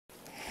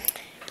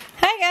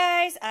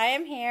guys, I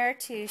am here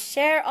to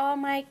share all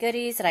my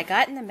goodies that I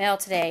got in the mail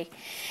today.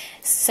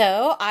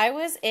 So I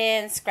was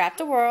in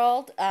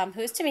Scrapdaworlds,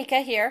 who's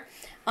Tamika here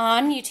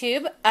on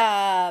YouTube.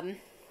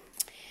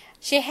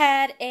 She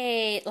had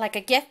a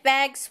gift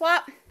bag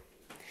swap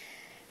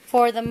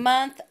for the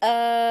month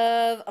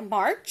of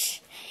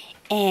March,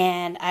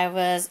 and I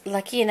was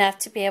lucky enough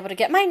to be able to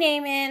get my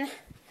name in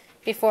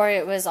before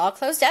it was all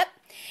closed up.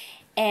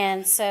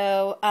 And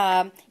so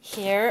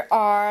here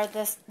are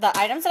the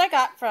items that I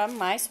got from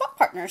my swap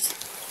partners.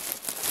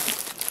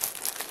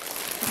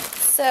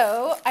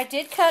 So I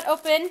did cut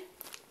open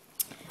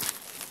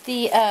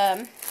the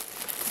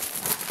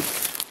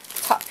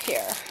top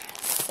here.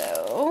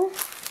 So,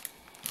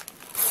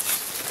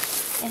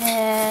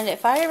 and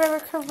if I remember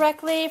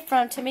correctly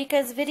from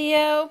Tamika's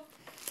video,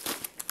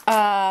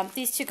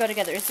 these two go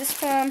together. Is this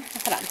from,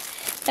 hold on,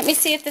 let me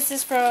see if this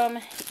is from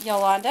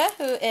Yolanda,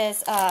 who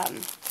is,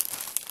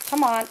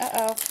 come on,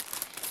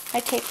 my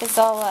tape is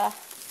all,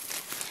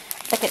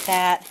 look at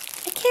that.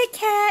 A Kit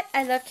Kat.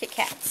 I love Kit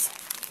Kats.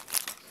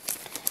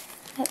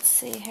 Let's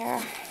see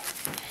here.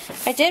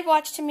 I did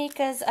watch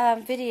Tamika's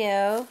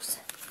videos.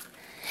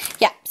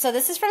 Yeah, so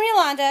this is from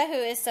Yolanda, who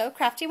is So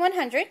Crafty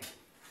 100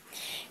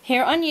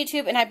 here on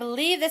YouTube, and I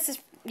believe this is,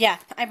 yeah,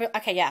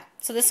 okay, yeah.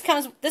 So this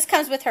comes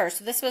with her.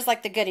 So this was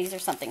like the goodies or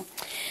something.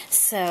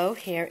 So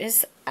here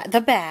is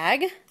the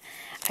bag.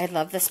 I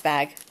love this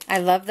bag. I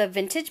love the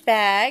vintage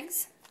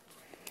bags.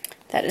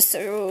 That is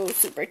so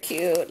super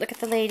cute. Look at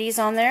the ladies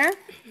on there.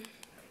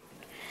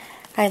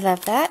 I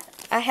love that.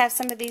 I have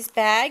some of these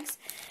bags,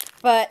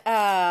 but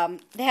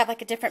they have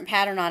like a different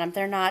pattern on them.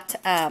 They're not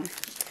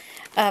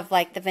of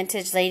like the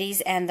vintage ladies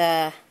and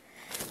the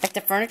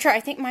furniture. I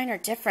think mine are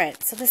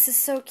different. So this is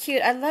so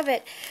cute. I love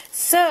it.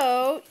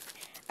 So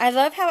I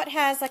love how it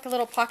has like a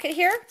little pocket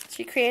here.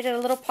 She created a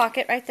little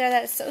pocket right there.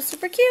 That is so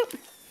super cute.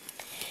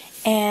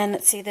 And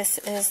let's see, this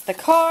is the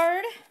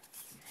card.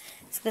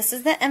 So this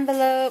is the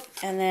envelope,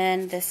 and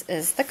then this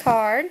is the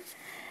card.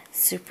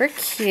 Super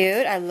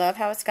cute. I love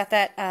how it's got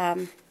that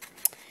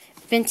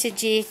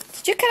vintagey.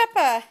 Did you cut up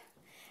a,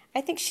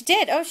 I think she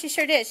did. Oh, she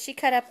sure did. She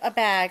cut up a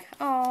bag.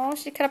 Oh,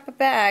 she cut up a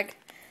bag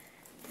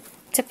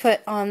to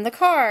put on the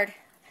card.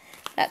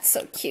 That's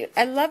so cute.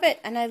 I love it.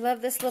 And I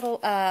love this little,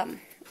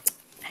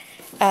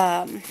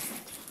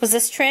 was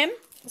this trim?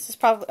 This is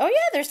probably, oh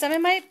yeah, there's some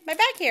in my bag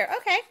here.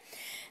 Okay.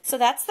 So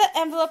that's the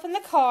envelope and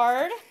the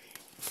card.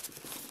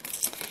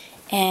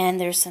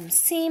 And there's some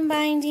seam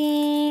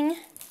binding.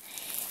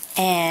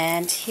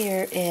 And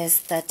here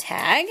is the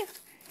tag.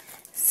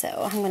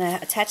 So I'm going to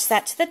attach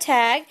that to the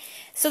tag.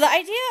 So the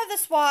idea of the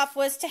swap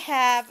was to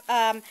have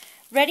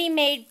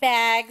ready-made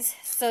bags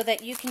so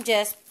that you can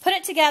just put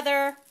it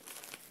together,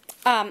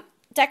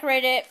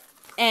 decorate it,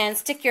 and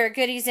stick your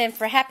goodies in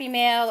for Happy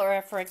Mail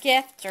or for a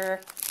gift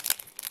or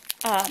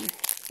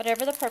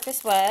whatever the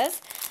purpose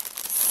was.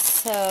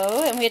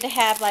 So, and we had to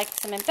have like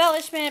some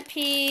embellishment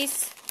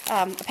piece.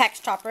 A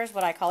package topper is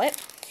what I call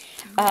it.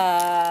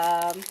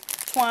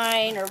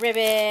 Twine or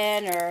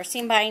ribbon or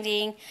seam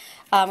binding.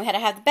 We had to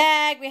have the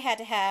bag. We had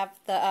to have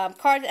the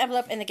card, the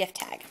envelope, and the gift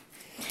tag.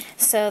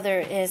 So there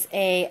is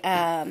a,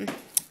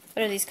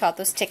 what are these called?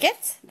 Those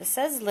tickets. This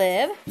says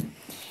Live.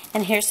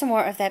 And here's some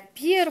more of that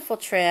beautiful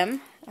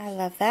trim. I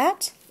love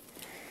that.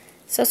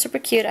 So super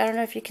cute. I don't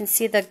know if you can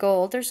see the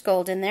gold. There's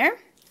gold in there.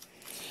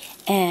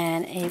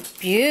 And a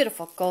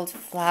beautiful gold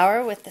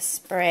flower with the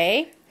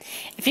spray.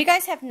 If you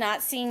guys have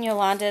not seen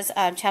Yolanda's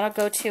channel,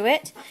 go to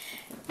it.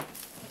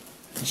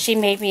 She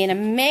made me an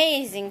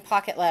amazing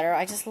pocket letter.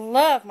 I just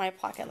love my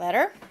pocket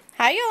letter.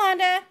 Hi,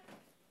 Yolanda.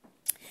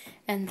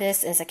 And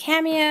this is a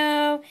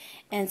cameo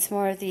and some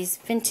more of these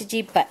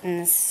vintagey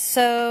buttons.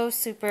 So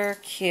super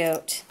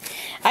cute.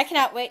 I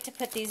cannot wait to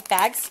put these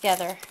bags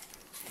together.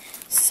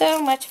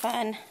 So much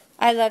fun.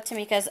 I love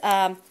Tamika's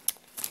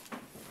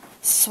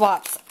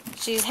swaps.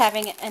 She's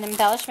having an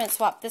embellishment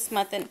swap this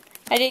month, and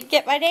I didn't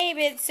get my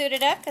name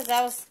suited up because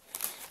I was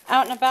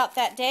out and about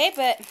that day,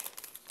 but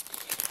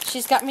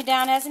she's got me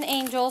down as an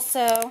angel,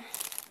 so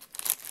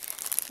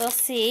we'll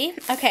see.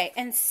 Okay,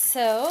 and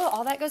so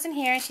all that goes in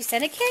here, and she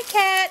sent a Kit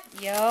Kat.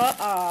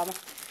 Yum.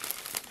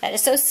 That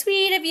is so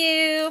sweet of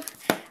you.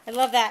 I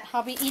love that.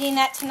 I'll be eating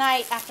that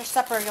tonight after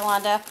supper,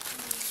 Yolanda.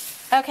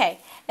 Okay,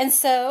 and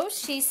so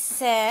she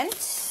sent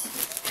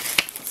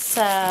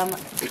some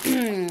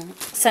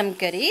some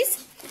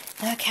goodies.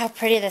 Look how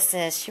pretty this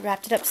is. She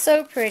wrapped it up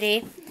so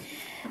pretty.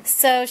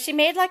 So she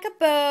made like a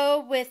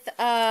bow with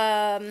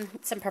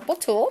some purple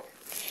tulle.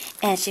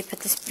 And she put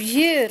this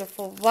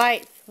beautiful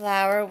white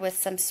flower with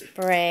some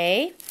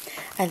spray.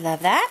 I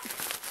love that.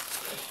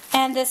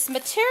 And this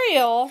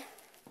material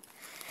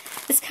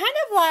is kind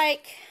of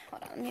like,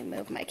 hold on, let me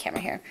move my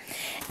camera here.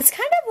 It's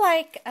kind of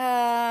like,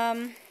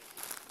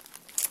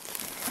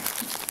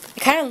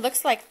 it kind of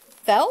looks like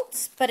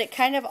felt, but it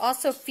kind of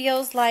also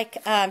feels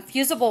like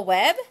fusible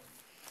web.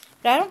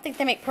 But I don't think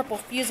they make purple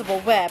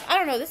fusible web. I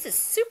don't know. This is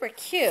super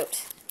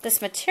cute.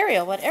 This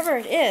material, whatever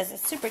it is,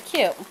 it's super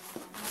cute.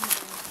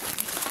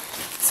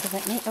 So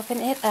let me open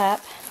it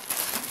up.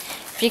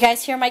 If you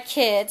guys hear my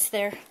kids,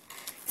 they're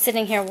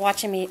sitting here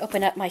watching me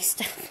open up my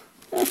stuff.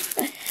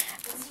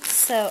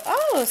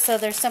 So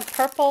there's some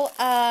purple,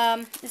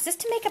 is this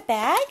to make a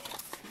bag?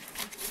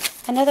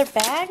 Another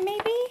bag,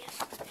 maybe?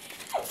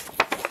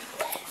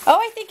 Oh,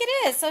 I think it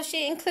is. So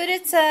she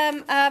included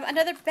some,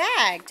 another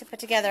bag to put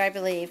together, I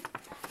believe.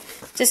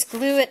 Just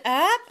glue it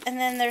up, and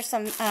then there's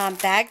some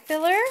bag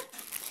filler.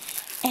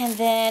 And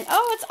then,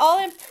 oh, it's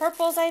all in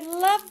purples. I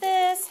love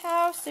this.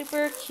 How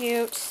super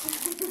cute.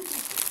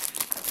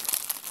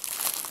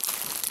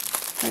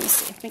 Let me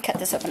see. Let me cut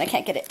this open. I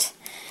can't get it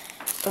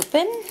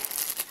open.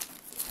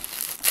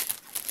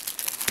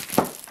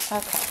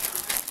 Okay.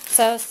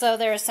 So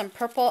there is some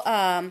purple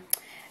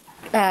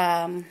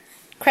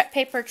crepe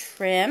paper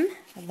trim.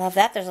 I love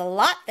that. There's a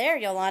lot there,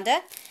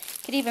 Yolanda.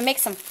 Could even make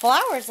some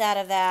flowers out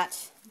of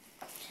that.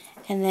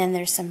 And then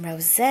there's some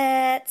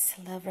rosettes.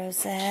 I love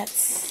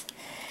rosettes.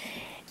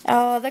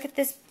 Oh, look at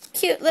this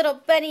cute little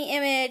bunny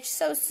image.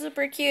 So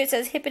super cute. It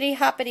says hippity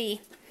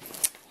hoppity.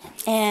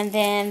 And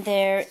then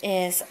there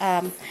is,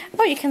 oh,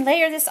 you can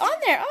layer this on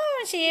there. Oh,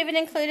 and she even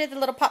included the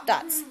little pop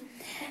dots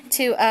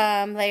to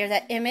layer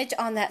that image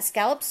on that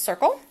scallop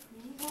circle.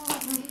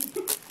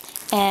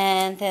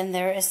 And then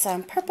there is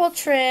some purple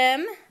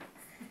trim.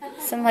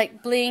 Some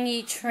like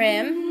blingy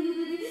trim.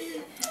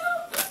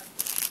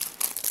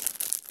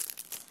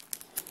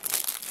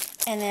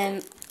 And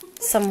then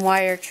some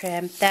wire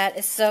trim. That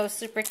is so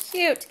super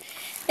cute.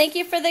 Thank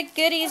you for the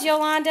goodies,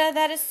 Yolanda.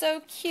 That is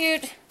so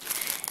cute.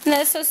 And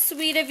that is so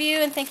sweet of you.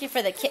 And thank you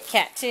for the Kit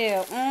Kat,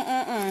 too.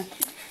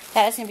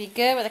 That is going to be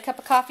good with a cup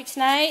of coffee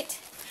tonight.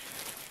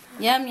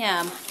 Yum,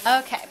 yum.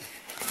 Okay.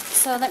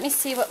 So let me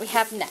see what we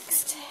have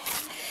next.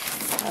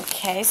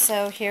 Okay,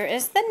 so here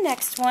is the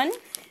next one.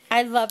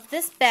 I love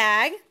this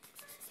bag.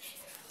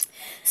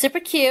 Super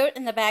cute.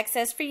 And the bag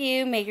says, for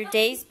you, may your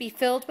days be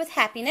filled with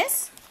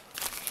happiness.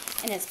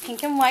 And it's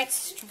pink and white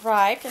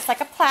striped. It's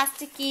like a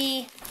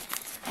plasticky,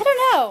 I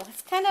don't know.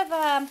 It's kind of,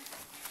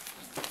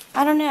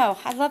 I don't know.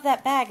 I love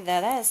that bag,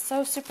 though. That is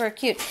so super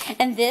cute.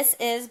 And this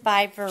is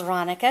by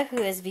Veronica, who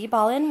is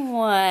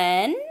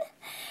V-Ball-in-1.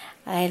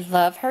 I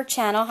love her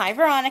channel. Hi,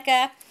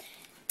 Veronica.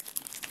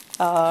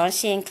 Oh,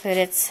 she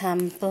included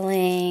some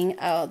bling.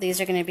 Oh, these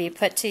are going to be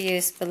put to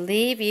use.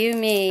 Believe you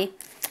me.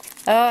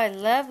 Oh, I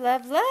love,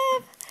 love,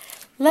 love,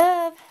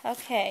 love.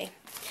 Okay.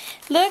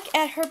 Look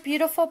at her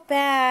beautiful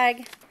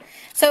bag.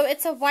 So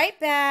it's a white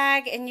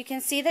bag, and you can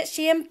see that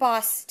she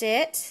embossed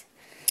it.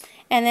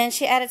 And then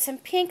she added some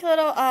pink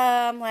little,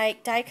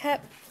 like,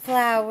 die-cut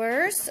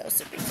flowers. So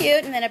super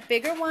cute. And then a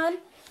bigger one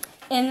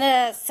in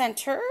the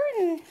center.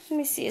 And let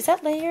me see, is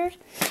that layered?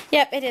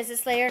 Yep, it is.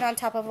 It's layered on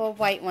top of a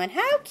white one.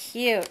 How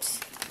cute.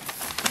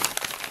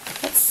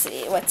 Let's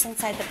see what's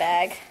inside the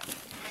bag.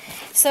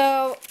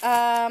 So,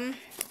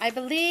 I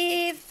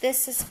believe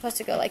this is supposed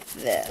to go like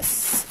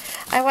this.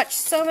 I watched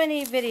so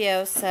many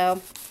videos,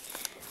 so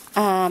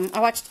I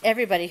watched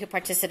everybody who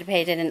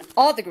participated in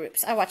all the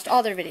groups. I watched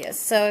all their videos.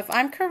 So if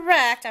I'm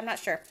correct, I'm not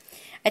sure.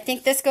 I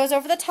think this goes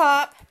over the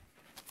top.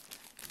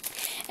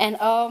 And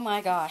oh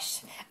my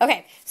gosh.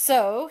 Okay,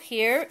 so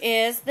here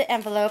is the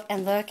envelope,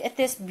 and look at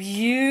this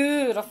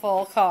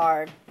beautiful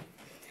card.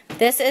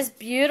 This is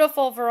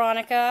beautiful,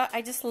 Veronica.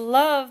 I just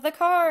love the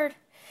card.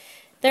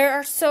 There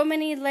are so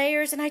many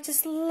layers, and I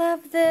just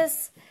love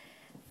this.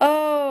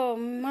 Oh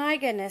my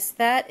goodness,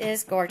 that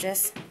is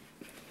gorgeous.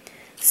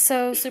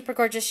 So super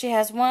gorgeous. She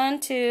has 1,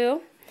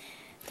 2,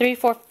 3,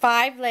 4,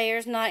 5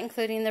 layers, not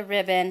including the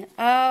ribbon.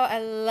 Oh, I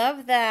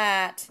love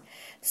that.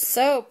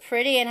 So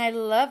pretty, and I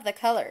love the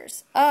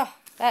colors. Oh,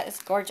 that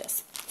is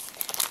gorgeous.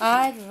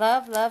 I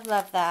love, love,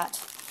 love that.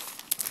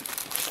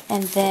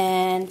 And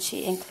then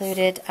she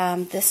included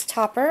this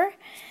topper.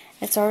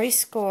 It's already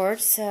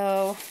scored,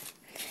 so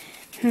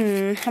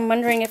I'm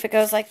wondering if it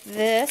goes like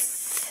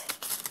this,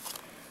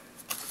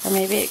 or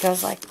maybe it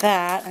goes like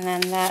that, and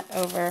then that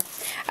over.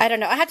 I don't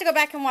know. I have to go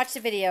back and watch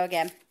the video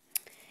again.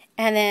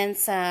 And then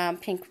some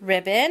pink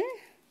ribbon,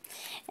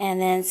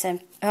 and then some,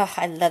 oh,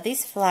 I love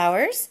these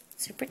flowers.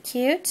 Super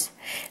cute.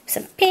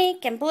 Some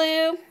pink and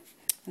blue,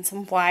 and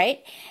some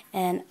white.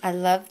 And I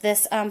love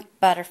this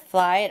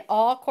butterfly. It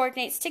all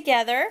coordinates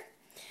together.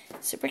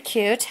 Super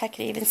cute. I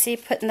could even see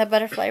putting the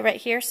butterfly right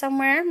here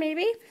somewhere,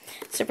 maybe.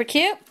 Super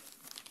cute.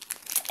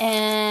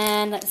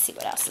 And let's see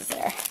what else is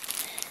there.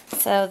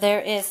 So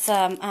there is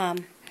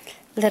some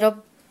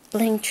little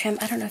bling trim.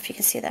 I don't know if you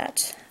can see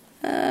that.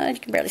 You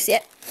can barely see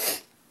it.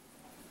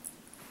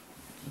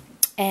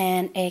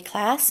 And a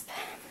clasp.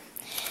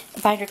 A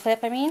binder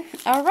clip, I mean.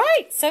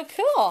 Alright, so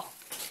cool.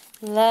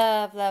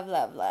 Love, love,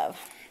 love, love.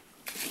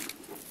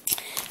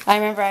 I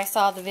remember I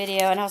saw the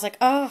video and I was like,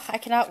 oh, I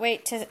cannot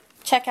wait to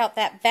check out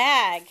that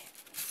bag.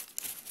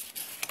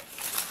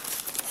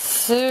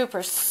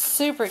 Super,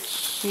 super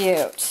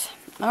cute.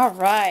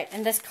 Alright,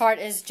 and this card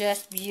is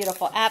just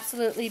beautiful.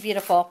 Absolutely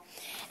beautiful.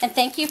 And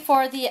thank you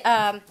for the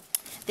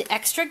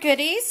extra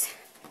goodies.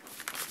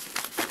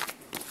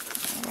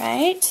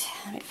 Alright,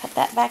 let me put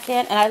that back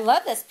in. And I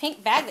love this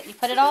pink bag that you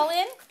put it all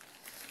in.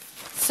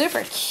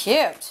 Super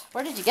cute.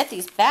 Where did you get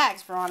these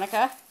bags,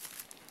 Veronica?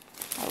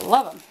 I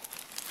love them.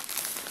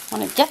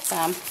 want to get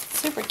some.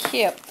 Super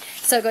cute.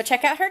 So go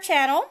check out her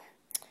channel.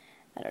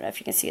 I don't know if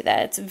you can see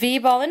that. It's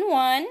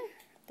V-Ball-in-One.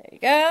 There you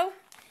go.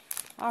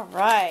 All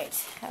right.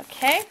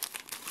 Okay.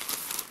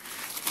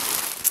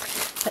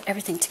 Put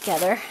everything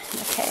together.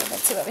 Okay,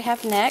 let's see what we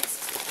have next.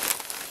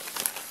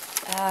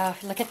 Oh,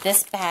 look at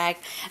this bag.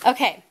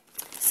 Okay,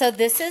 so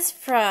this is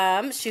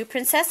from Shoe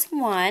Princess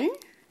 1.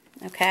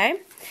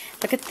 Okay,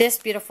 look at this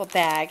beautiful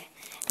bag.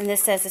 And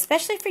this says,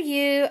 especially for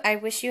you, I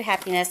wish you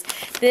happiness.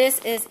 This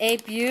is a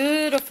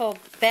beautiful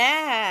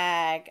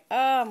bag.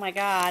 Oh my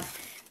God.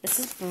 This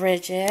is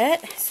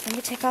Bridget. So let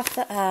me take off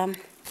the,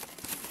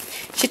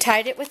 she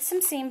tied it with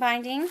some seam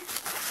binding.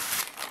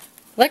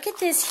 Look at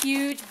this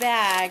huge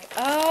bag.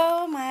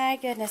 Oh my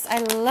goodness. I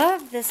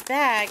love this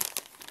bag.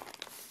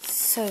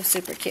 So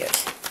super cute.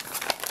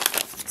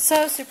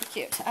 So super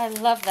cute. I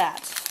love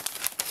that.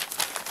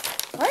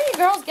 Where do you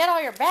girls get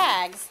all your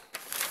bags?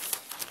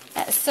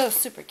 That is so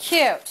super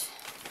cute.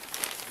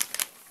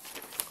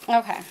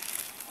 Okay.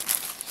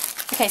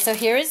 Okay, so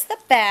here is the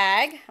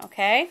bag.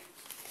 Okay.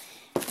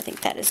 I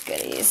think that is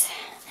goodies.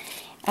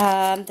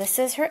 This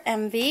is her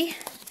envy.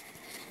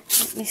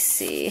 Let me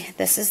see.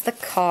 This is the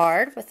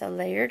card with a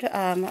layered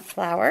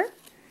flower.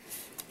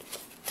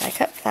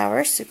 Die-cut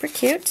flower. Super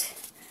cute.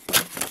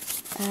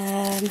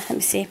 Let me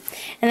see.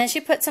 And then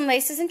she put some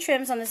laces and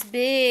trims on this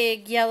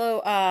big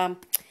yellow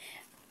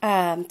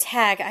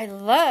tag. I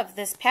love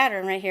this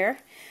pattern right here.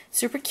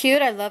 Super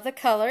cute. I love the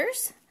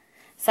colors.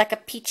 It's like a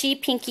peachy,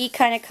 pinky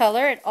kind of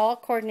color. It all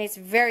coordinates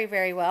very,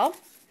 very well.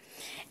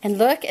 And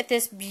look at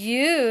this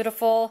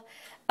beautiful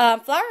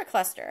flower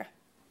cluster.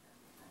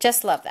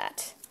 Just love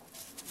that.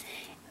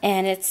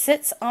 And it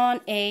sits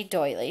on a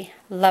doily.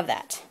 Love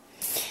that.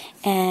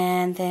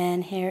 And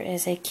then here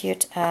is a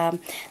cute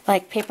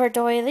like paper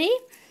doily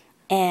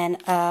and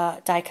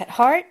die-cut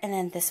heart. And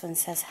then this one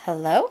says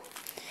hello.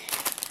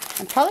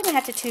 I'm probably going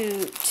to have to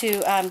do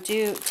 2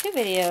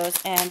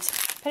 videos and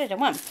put it in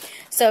one.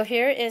 So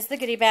here is the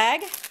goodie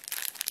bag.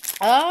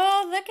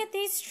 Oh, look at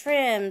these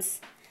trims.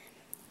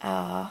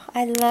 Oh,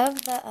 I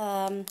love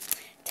the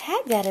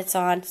tag that it's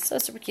on. So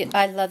super cute.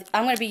 I love.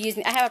 I'm going to be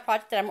using. I have a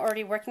project that I'm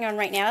already working on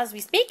right now as we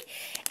speak,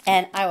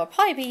 and I will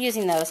probably be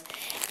using those.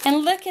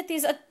 And look at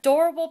these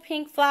adorable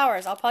pink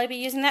flowers. I'll probably be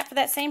using that for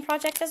that same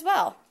project as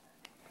well.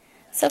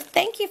 So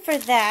thank you for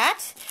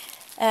that.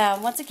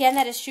 Once again,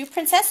 that is Shoe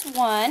Princess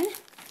 1.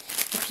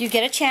 If you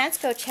get a chance,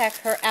 go check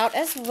her out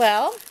as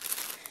well.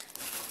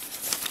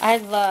 I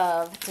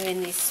love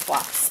doing these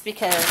swaps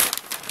because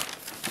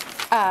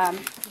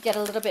you get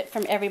a little bit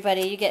from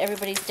everybody. You get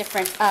everybody's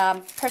different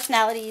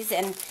personalities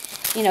and,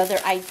 you know,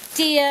 their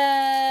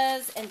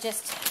ideas and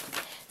just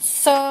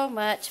so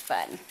much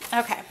fun.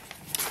 Okay.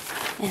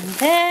 And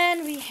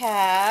then we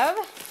have,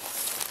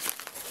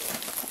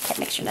 okay,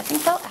 make sure nothing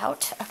fell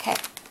out. Okay.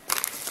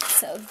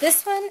 So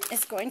this one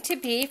is going to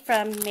be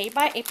from Made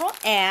by April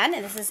Ann,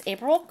 and this is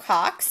April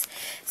Cox.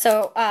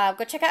 So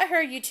go check out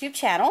her YouTube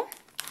channel.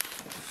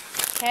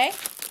 Okay.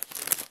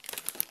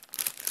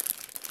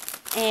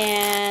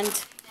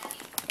 And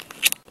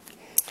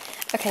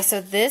okay,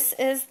 so this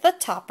is the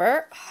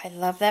topper. Oh, I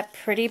love that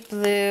pretty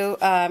blue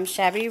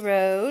shabby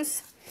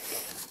rose.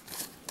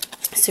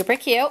 Super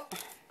cute.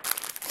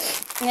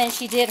 And then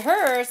she did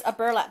hers a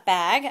burlap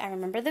bag. I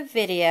remember the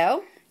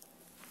video.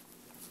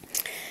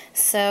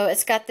 So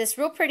it's got this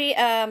real pretty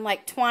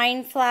like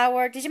twine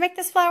flower. Did you make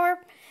this flower?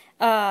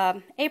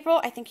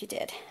 April? I think you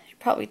did. You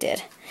probably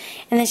did.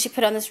 And then she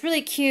put on this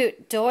really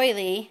cute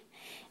doily.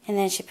 And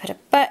then she put a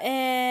button.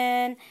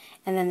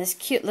 And then this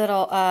cute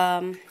little,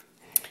 let's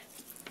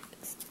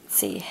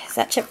see, is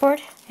that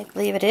chipboard? I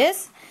believe it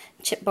is.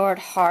 Chipboard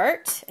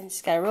heart. And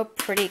she's got a real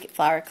pretty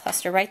flower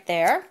cluster right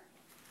there.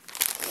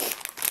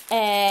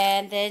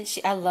 And then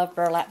I love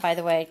burlap, by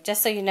the way.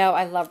 Just so you know,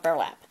 I love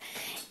burlap.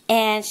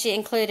 And she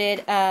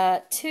included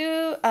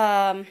 2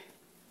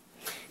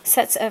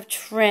 sets of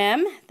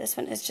trim. This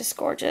one is just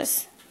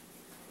gorgeous.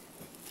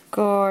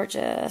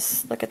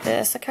 Gorgeous. Look at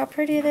this. Look how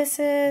pretty this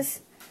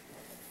is.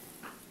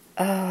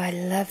 Oh, I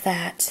love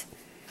that.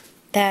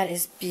 That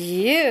is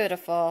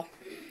beautiful.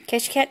 In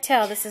case you can't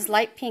tell, this is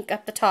light pink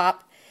up the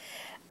top.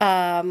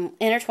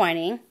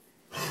 Intertwining.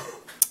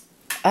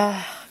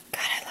 Oh,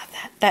 God, I love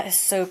that. That is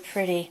so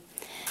pretty.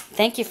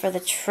 Thank you for the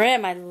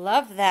trim. I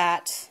love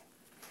that.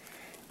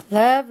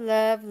 Love,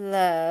 love,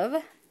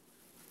 love.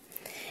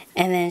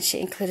 And then she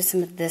included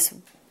some of this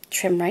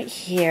trim right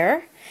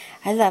here.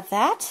 I love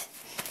that.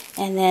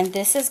 And then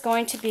this is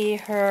going to be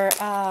her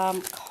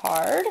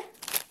card.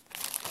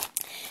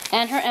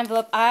 And her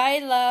envelope. I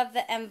love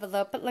the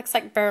envelope. It looks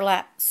like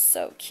burlap.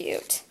 So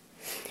cute.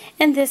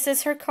 And this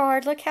is her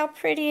card. Look how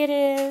pretty it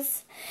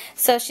is.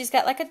 So she's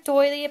got like a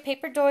doily, a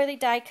paper doily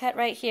die cut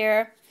right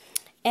here.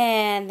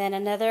 And then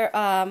another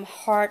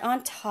heart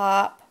on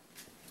top.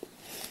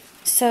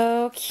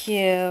 So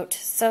cute.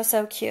 So,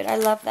 so cute. I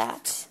love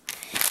that.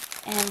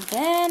 And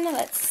then,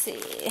 let's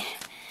see.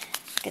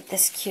 Look at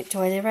this cute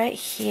doily right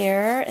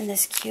here. And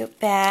this cute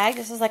bag.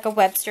 This is like a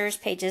Webster's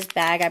Pages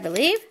bag, I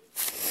believe.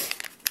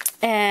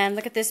 And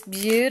look at this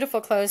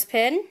beautiful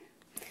clothespin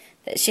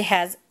that she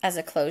has as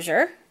a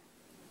closure.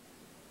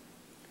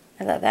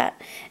 I love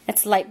that.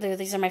 It's light blue.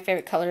 These are my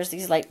favorite colors,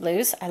 these light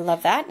blues. I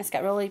love that. And it's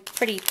got really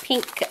pretty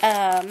pink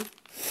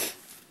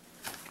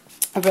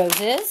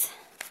roses.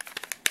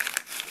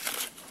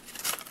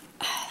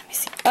 Let me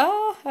see.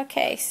 Oh,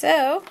 okay.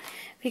 So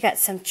we got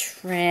some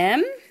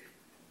trim.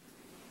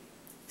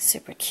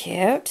 Super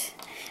cute.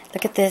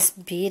 Look at this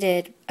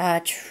beaded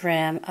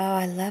trim. Oh,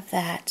 I love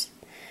that.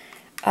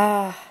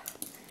 And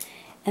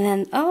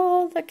then,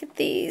 oh, look at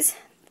these.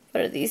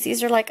 What are these?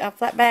 These are like a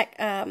flat back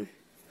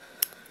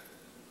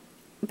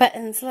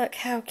buttons. Look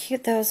how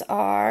cute those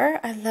are.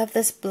 I love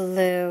this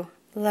blue.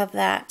 Love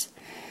that.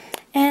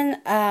 And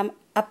a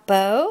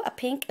bow, a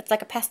pink. It's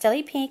like a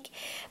pastel-y pink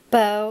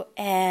bow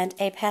and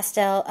a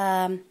pastel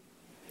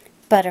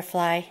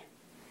butterfly.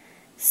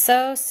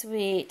 So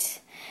sweet.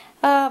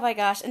 Oh my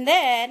gosh. And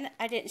then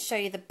I didn't show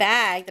you the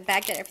bag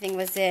that everything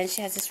was in.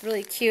 She has this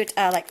really cute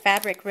like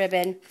fabric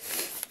ribbon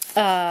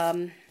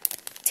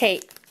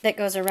tape that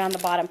goes around the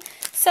bottom.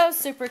 So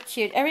super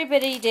cute.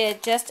 Everybody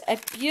did just a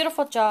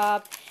beautiful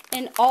job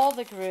in all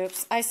the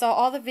groups. I saw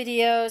all the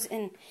videos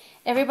and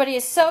everybody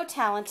is so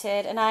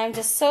talented, and I'm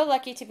just so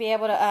lucky to be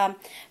able to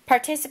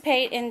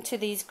participate into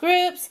these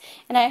groups,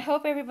 and I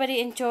hope everybody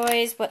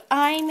enjoys what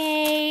I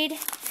made.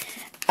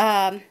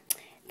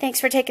 Thanks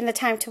for taking the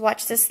time to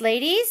watch this,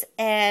 ladies,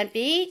 and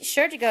be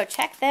sure to go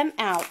check them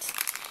out.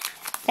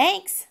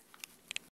 Thanks.